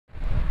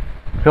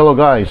Hello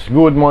guys,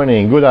 good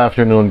morning, good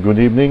afternoon, good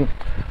evening.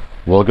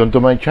 Welcome to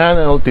my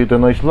channel, Tito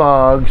Noise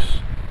Vlogs.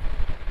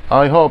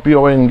 I hope you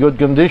are in good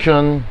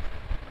condition.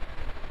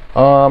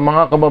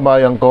 Mga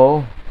kababayan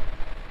ko,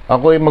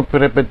 ako ay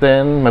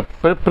magpre-pretend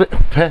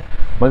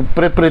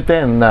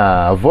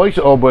na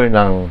voice over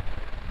ng,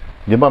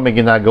 di ba may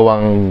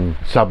ginagawang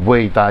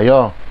subway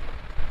tayo,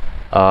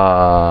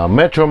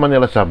 Metro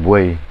Manila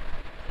Subway.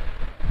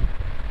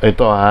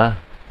 Ito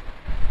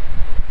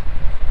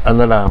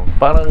ano lang,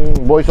 parang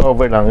voice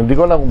over lang. Hindi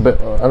ko lang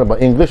ano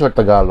ba, English or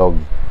Tagalog.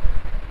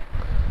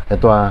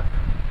 Ito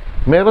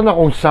meron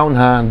akong sound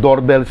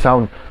doorbell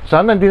sound.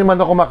 Sana hindi naman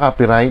ako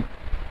makopyright.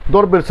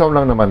 Doorbell sound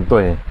lang naman to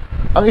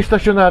Ang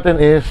istasyon natin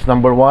is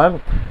number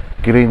 1,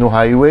 Quirino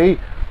Highway,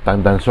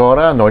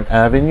 Tandansora, North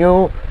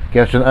Avenue,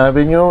 Quezon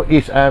Avenue,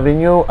 East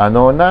Avenue,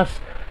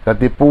 Anonas,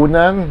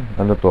 Katipunan,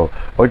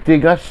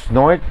 Ortigas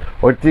North,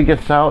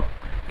 Ortigas South,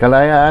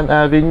 Kalayaan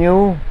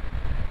Avenue,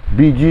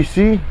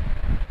 BGC,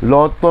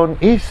 Lawton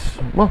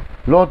East,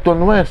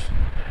 Lawton West,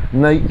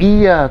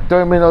 Naiya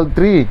Terminal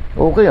 3.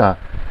 Okay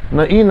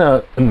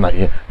Naiya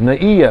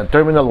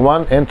Terminal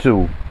 1 and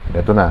 2.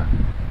 Ito na.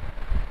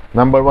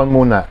 Number 1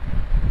 muna.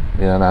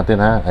 Tingnan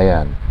natin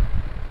Ayan.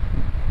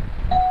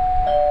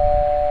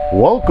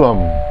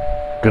 Welcome,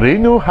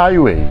 Quirino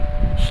Highway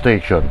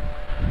Station.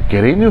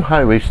 Quirino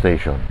Highway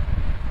Station.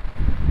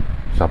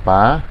 Isa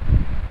pa.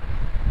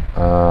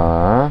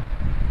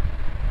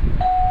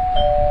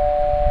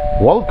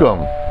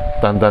 Welcome,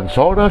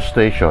 Tandansora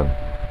Station.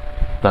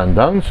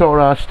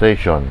 Tandansora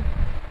Station.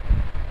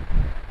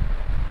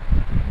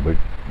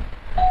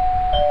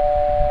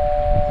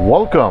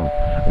 Welcome,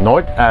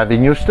 North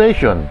Avenue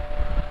Station.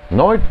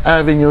 North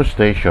Avenue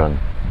Station.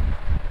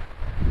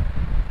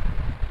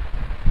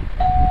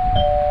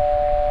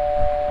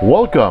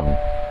 Welcome,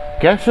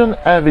 Quezon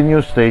Avenue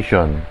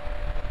Station.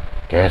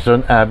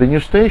 Quezon Avenue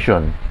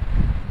Station.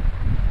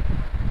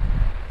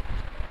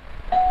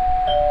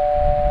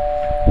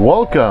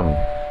 Welcome,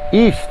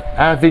 East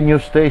Avenue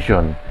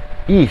Station.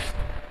 East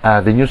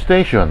Avenue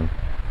Station.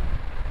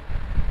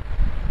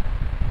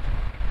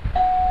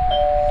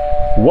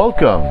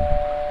 Welcome,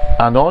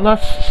 Anonas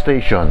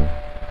Station.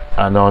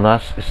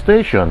 Anonas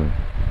Station.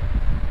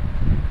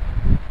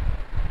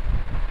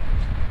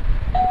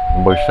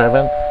 Number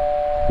 7.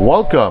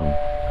 Welcome,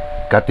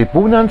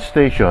 Katipunan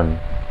Station.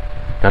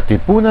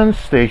 Katipunan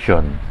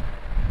Station.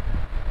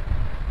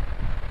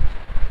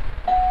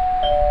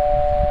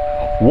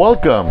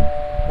 Welcome,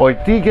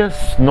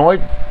 Ortigas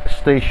North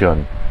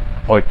Station.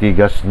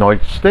 Ortigas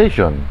North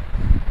Station.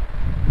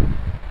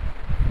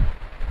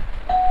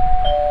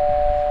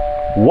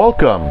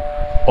 Welcome,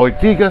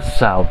 Ortigas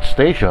South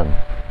Station.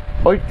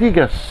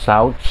 Ortigas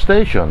South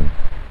Station.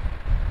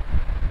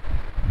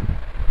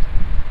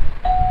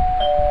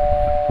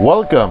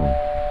 Welcome,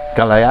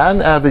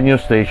 Kalayaan Avenue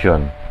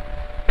Station.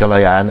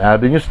 Kalayaan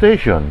Avenue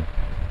Station.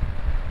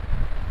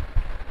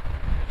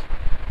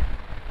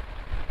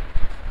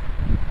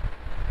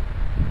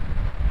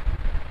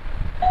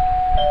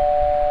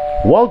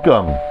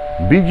 Welcome,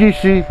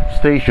 BGC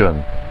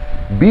Station.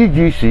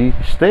 BGC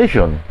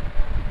Station.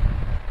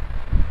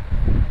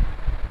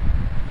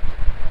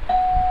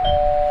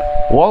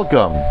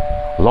 Welcome,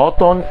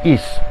 Lawton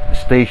East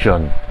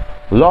Station.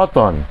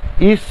 Lawton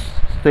East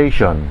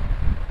Station.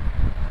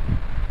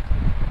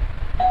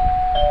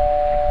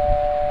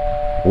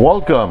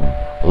 Welcome,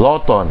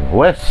 Lawton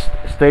West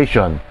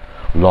Station.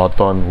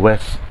 Lawton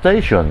West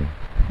Station.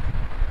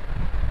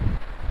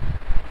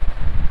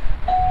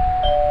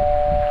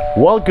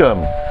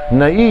 Welcome,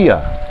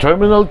 Naiya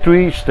Terminal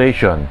 3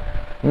 Station.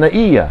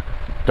 Naiya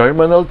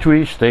Terminal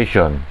 3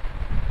 Station.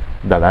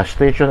 The last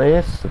station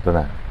is ito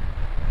na.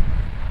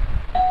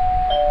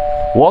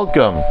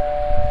 Welcome,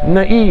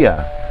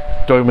 Naiya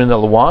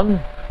Terminal 1,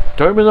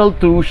 Terminal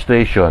 2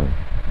 Station.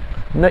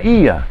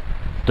 Naiya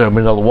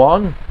Terminal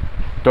 1,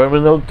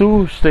 Terminal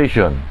 2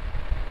 Station.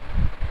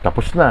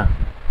 Tapos na.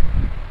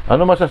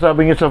 Ano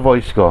masasabi niyo sa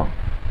voice ko?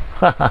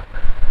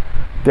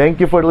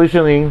 Thank you for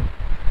listening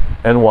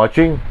and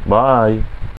watching. Bye.